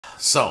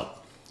So,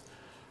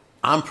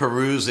 I'm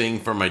perusing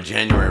for my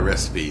January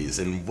recipes,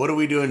 and what do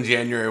we do in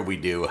January? We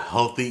do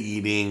healthy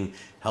eating,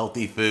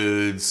 healthy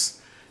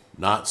foods,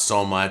 not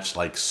so much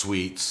like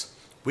sweets.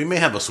 We may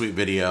have a sweet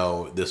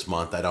video this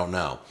month, I don't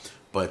know.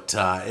 But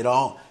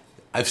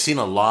I've seen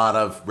a lot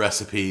of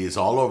recipes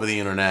all over the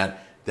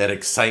internet that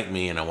excite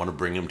me, and I want to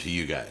bring them to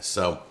you guys.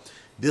 So,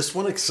 this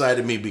one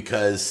excited me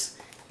because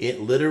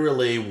it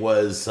literally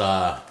was,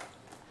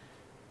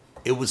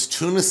 it was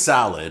tuna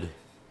salad,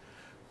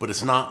 but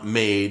it's not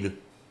made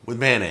with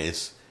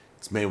mayonnaise.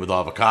 It's made with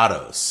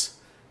avocados.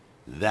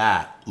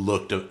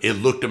 It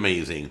looked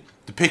amazing.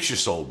 The picture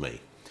sold me.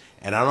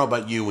 And I don't know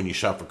about you, when you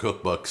shop for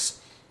cookbooks,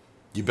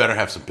 you better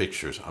have some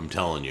pictures, I'm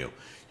telling you.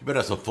 You better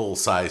have some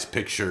full-size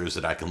pictures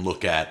that I can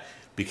look at,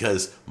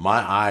 because my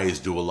eyes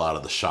do a lot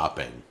of the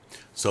shopping.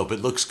 So if it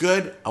looks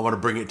good, I want to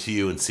bring it to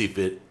you and see if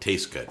it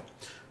tastes good.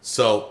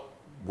 So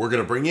we're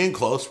going to bring you in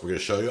close. We're going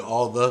to show you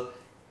all the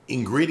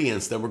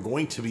ingredients that we're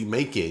going to be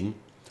making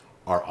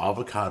our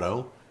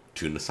avocado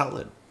tuna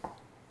salad.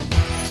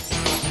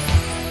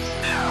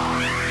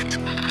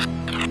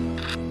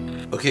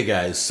 Okay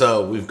guys,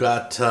 so we've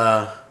got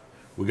all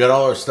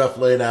our stuff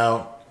laid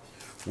out.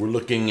 We're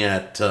looking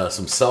at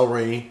some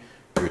celery,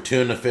 your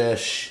tuna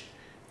fish.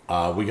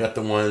 We got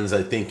the ones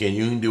I think, and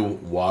you can do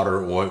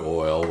water or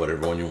oil,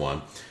 whatever one you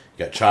want.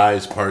 You got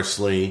chives,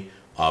 parsley,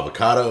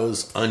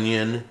 avocados,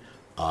 onion.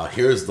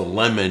 Here's the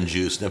lemon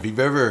juice. Now if you've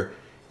ever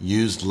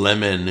used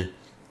lemon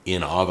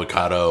in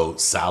avocado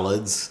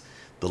salads,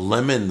 the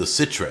lemon, the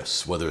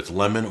citrus, whether it's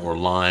lemon or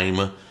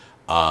lime,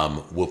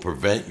 will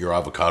prevent your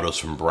avocados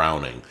from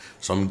browning.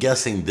 So I'm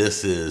guessing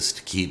this is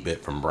to keep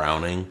it from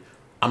browning.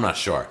 I'm not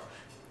sure.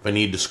 If I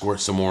need to squirt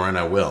some more in,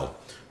 I will.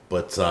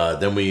 But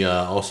then we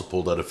also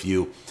pulled out a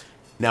few.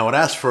 Now it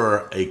asks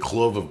for a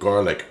clove of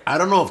garlic. I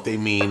don't know if they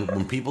mean,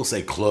 when people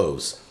say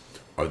cloves,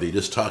 are they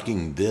just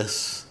talking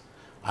this?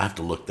 I have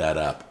to look that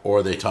up. Or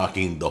are they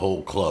talking the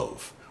whole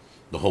clove,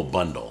 the whole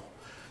bundle?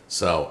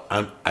 So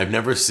I've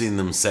never seen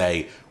them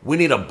say, we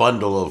need a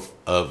bundle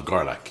of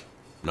garlic.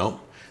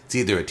 Nope. It's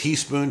either a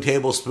teaspoon,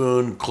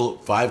 tablespoon,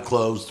 5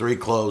 cloves, 3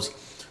 cloves.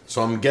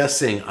 So I'm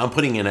guessing I'm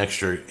putting in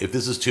extra. If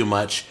this is too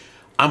much,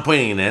 I'm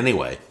putting in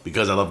anyway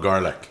because I love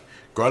garlic.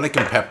 Garlic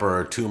and pepper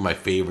are two of my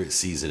favorite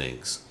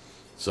seasonings.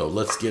 So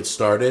let's get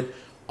started.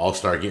 I'll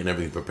start getting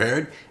everything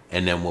prepared,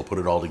 and then we'll put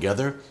it all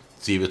together,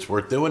 see if it's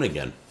worth doing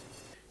again.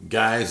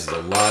 Guys,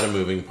 there's a lot of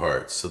moving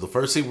parts. So the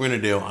first thing we're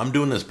going to do, I'm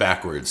doing this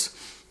backwards.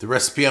 The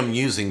recipe I'm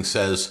using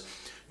says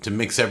to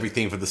mix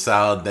everything for the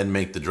salad, then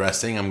make the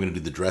dressing. I'm going to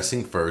do the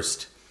dressing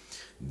first.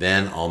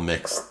 Then I'll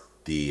mix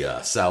the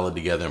salad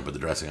together and put the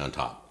dressing on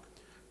top.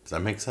 Does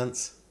that make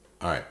sense?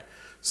 All right.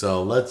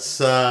 So let's,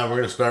 we're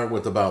going to start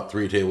with about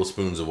 3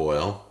 tablespoons of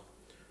oil.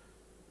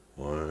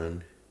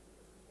 1,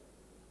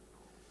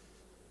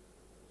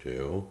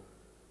 2,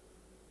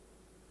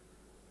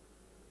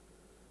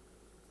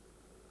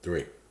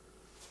 3.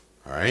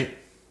 All right.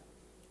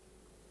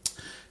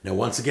 Now,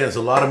 once again, there's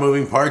a lot of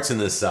moving parts in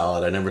this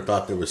salad. I never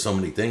thought there were so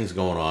many things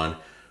going on,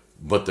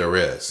 but there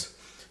is.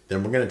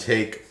 Then we're going to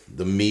take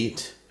the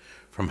meat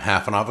from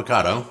half an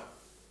avocado.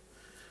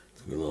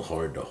 It's a little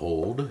hard to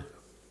hold,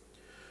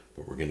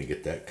 but we're going to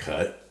get that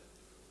cut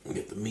and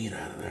get the meat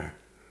out of there.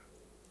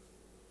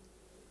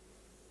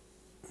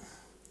 There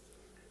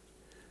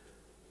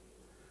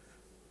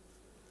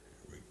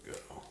we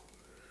go.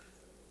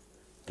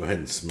 Go ahead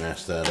and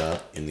smash that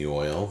up in the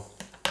oil.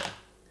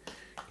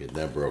 Get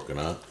that broken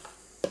up.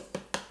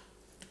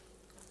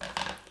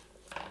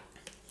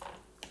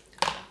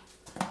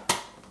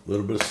 A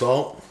little bit of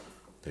salt,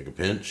 take a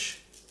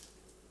pinch,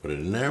 put it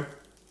in there.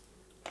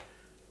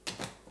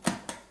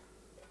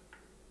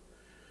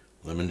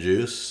 Lemon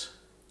juice.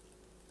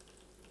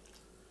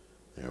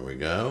 There we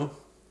go.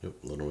 Yep,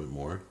 a little bit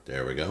more.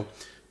 There we go.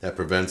 That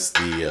prevents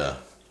the,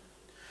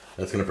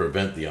 that's going to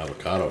prevent the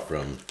avocado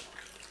from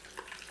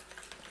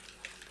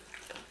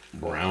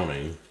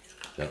browning.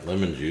 That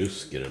lemon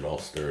juice, get it all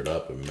stirred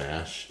up and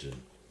mashed. And,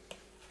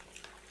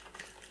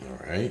 all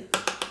right.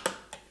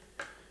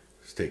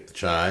 Take the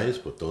chives,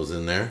 put those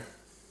in there.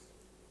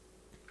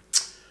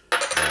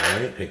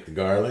 Alright, take the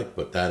garlic,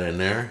 put that in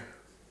there.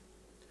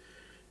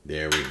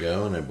 There we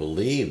go, and I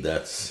believe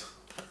that's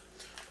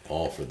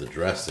all for the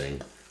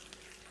dressing.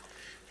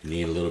 You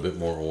need a little bit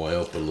more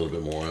oil, put a little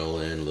bit more oil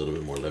in, a little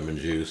bit more lemon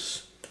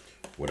juice,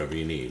 whatever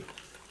you need.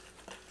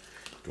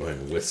 Go ahead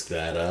and whisk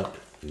that up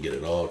and get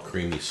it all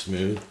creamy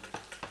smooth.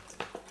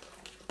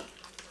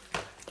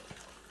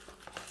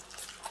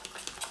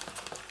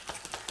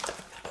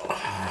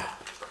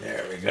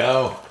 There we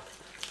go.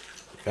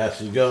 The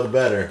faster you go, the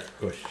better. Of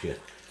course, you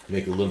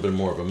make a little bit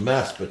more of a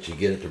mess, but you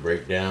get it to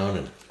break down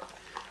and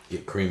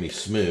get creamy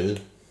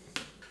smooth.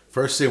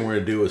 First thing we're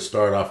going to do is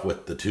start off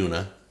with the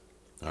tuna.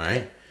 All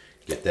right,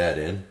 get that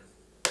in.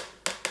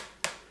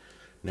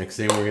 Next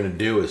thing we're going to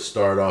do is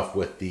start off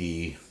with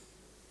the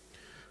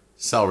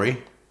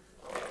celery.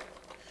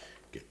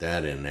 Get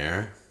that in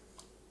there.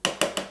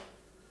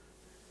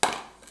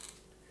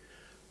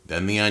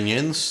 Then the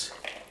onions.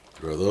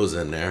 Throw those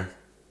in there.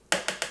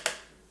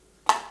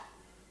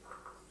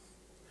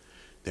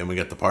 Then we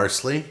got the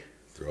parsley.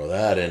 Throw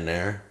that in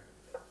there.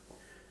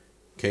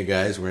 Okay,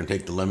 guys, we're going to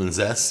take the lemon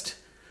zest,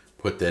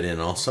 put that in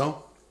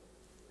also.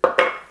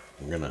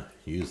 We're going to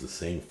use the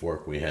same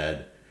fork we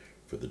had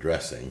for the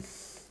dressing.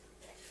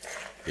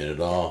 Get it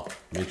all,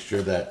 make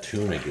sure that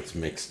tuna gets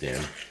mixed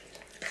in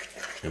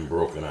and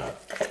broken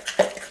up.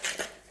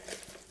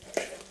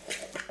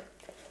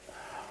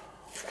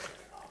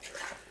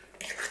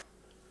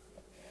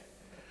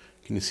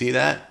 Can you see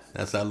that?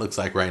 That's what it looks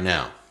like right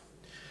now.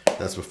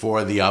 That's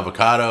before the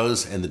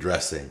avocados and the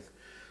dressing.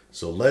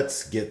 So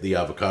let's get the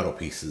avocado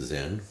pieces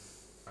in.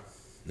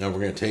 Now we're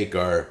going to take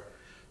our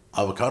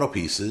avocado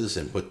pieces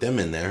and put them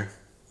in there.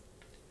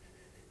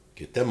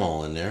 Get them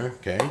all in there,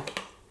 okay?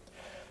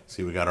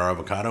 See, we got our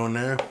avocado in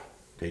there.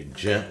 Take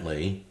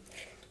gently,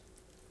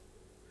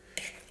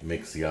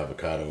 mix the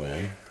avocado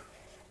in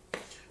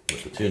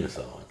with the tuna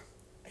salad.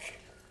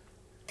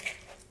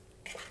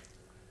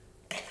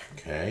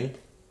 Okay.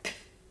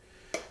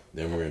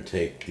 Then we're going to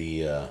take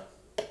the,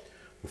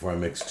 before I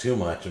mix too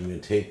much, I'm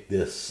going to take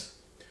this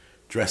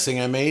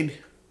dressing I made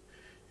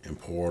and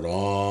pour it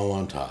all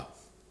on top.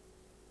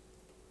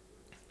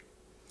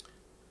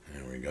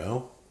 There we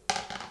go.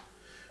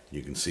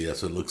 You can see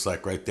that's what it looks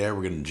like right there.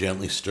 We're going to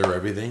gently stir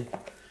everything.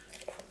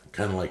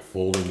 Kind of like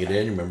folding it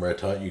in. Remember I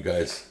taught you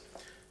guys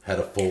how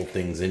to fold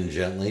things in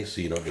gently so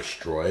you don't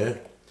destroy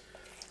it.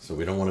 So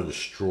we don't want to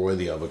destroy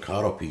the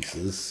avocado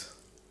pieces.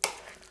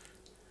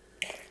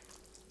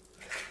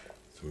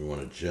 So we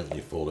want to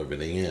gently fold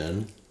everything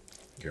in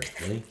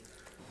carefully.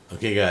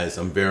 Okay guys,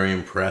 I'm very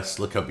impressed.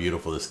 Look how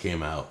beautiful this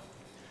came out.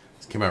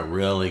 This came out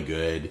really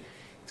good.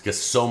 It's got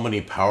so many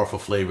powerful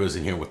flavors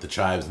in here with the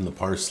chives and the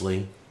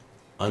parsley.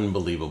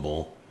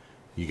 Unbelievable.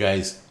 You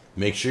guys,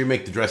 make sure you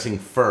make the dressing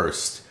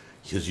first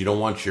because you don't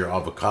want your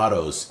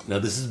avocados. Now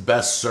this is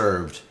best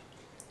served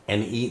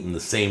and eaten the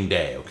same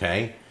day,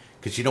 okay?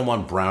 Because you don't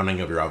want browning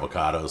of your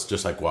avocados,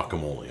 just like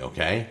guacamole,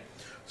 okay?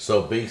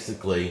 So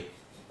basically,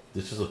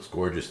 this just looks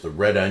gorgeous. The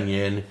red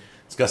onion,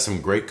 it's got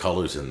some great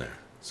colors in there.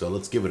 So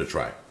let's give it a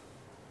try.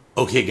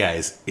 Okay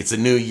guys, it's a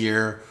new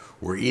year.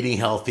 We're eating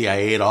healthy. I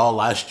ate all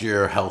last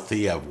year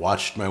healthy. I've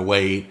watched my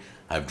weight.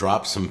 I've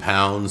dropped some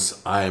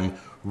pounds. I'm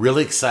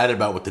really excited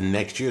about what the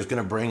next year is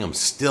going to bring. I'm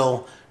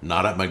still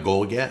not at my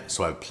goal yet,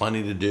 so I have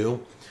plenty to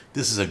do.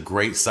 This is a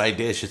great side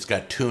dish. It's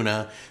got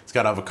tuna, it's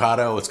got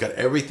avocado, it's got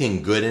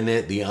everything good in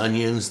it. The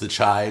onions, the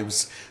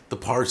chives, the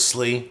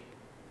parsley.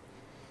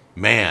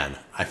 Man,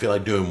 I feel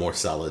like doing more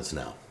salads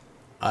now.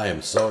 I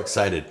am so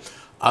excited.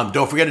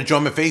 Don't forget to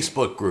join my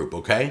Facebook group,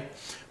 okay?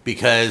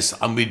 Because I'm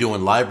going to be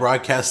doing live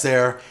broadcasts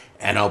there,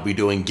 and I'll be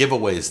doing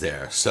giveaways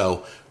there.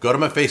 So go to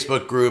my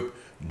Facebook group,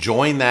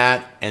 join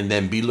that, and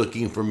then be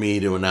looking for me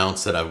to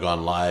announce that I've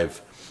gone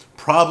live.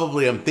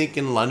 Probably, I'm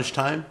thinking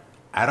lunchtime.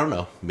 I don't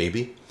know,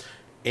 maybe.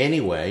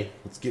 Anyway,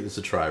 let's give this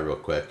a try real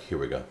quick. Here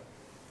we go.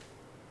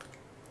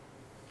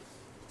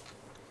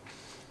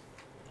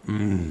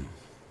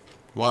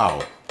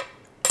 Wow.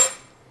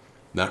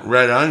 That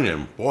red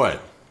onion, boy.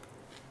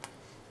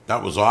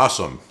 That was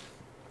awesome.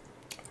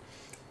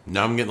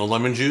 Now I'm getting the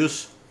lemon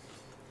juice,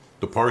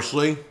 the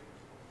parsley,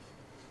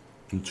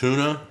 and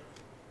tuna.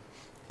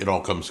 It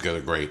all comes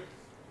together great.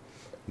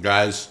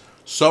 Guys,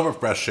 so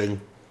refreshing.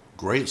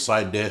 Great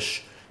side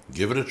dish.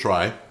 Give it a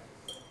try.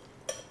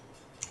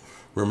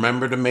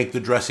 Remember to make the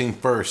dressing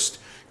first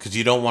because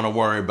you don't want to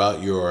worry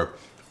about your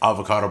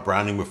avocado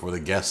browning before the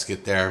guests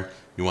get there.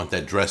 You want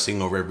that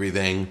dressing over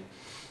everything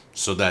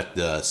so that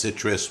the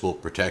citrus will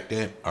protect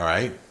it. All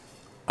right.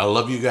 I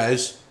love you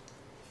guys.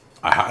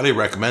 I highly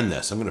recommend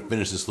this. I'm going to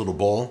finish this little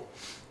bowl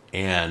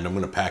and I'm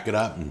going to pack it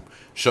up and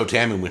show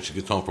Tammy when she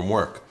gets home from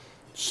work.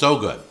 So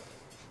good.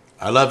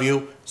 I love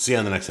you. See you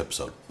on the next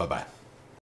episode. Bye-bye.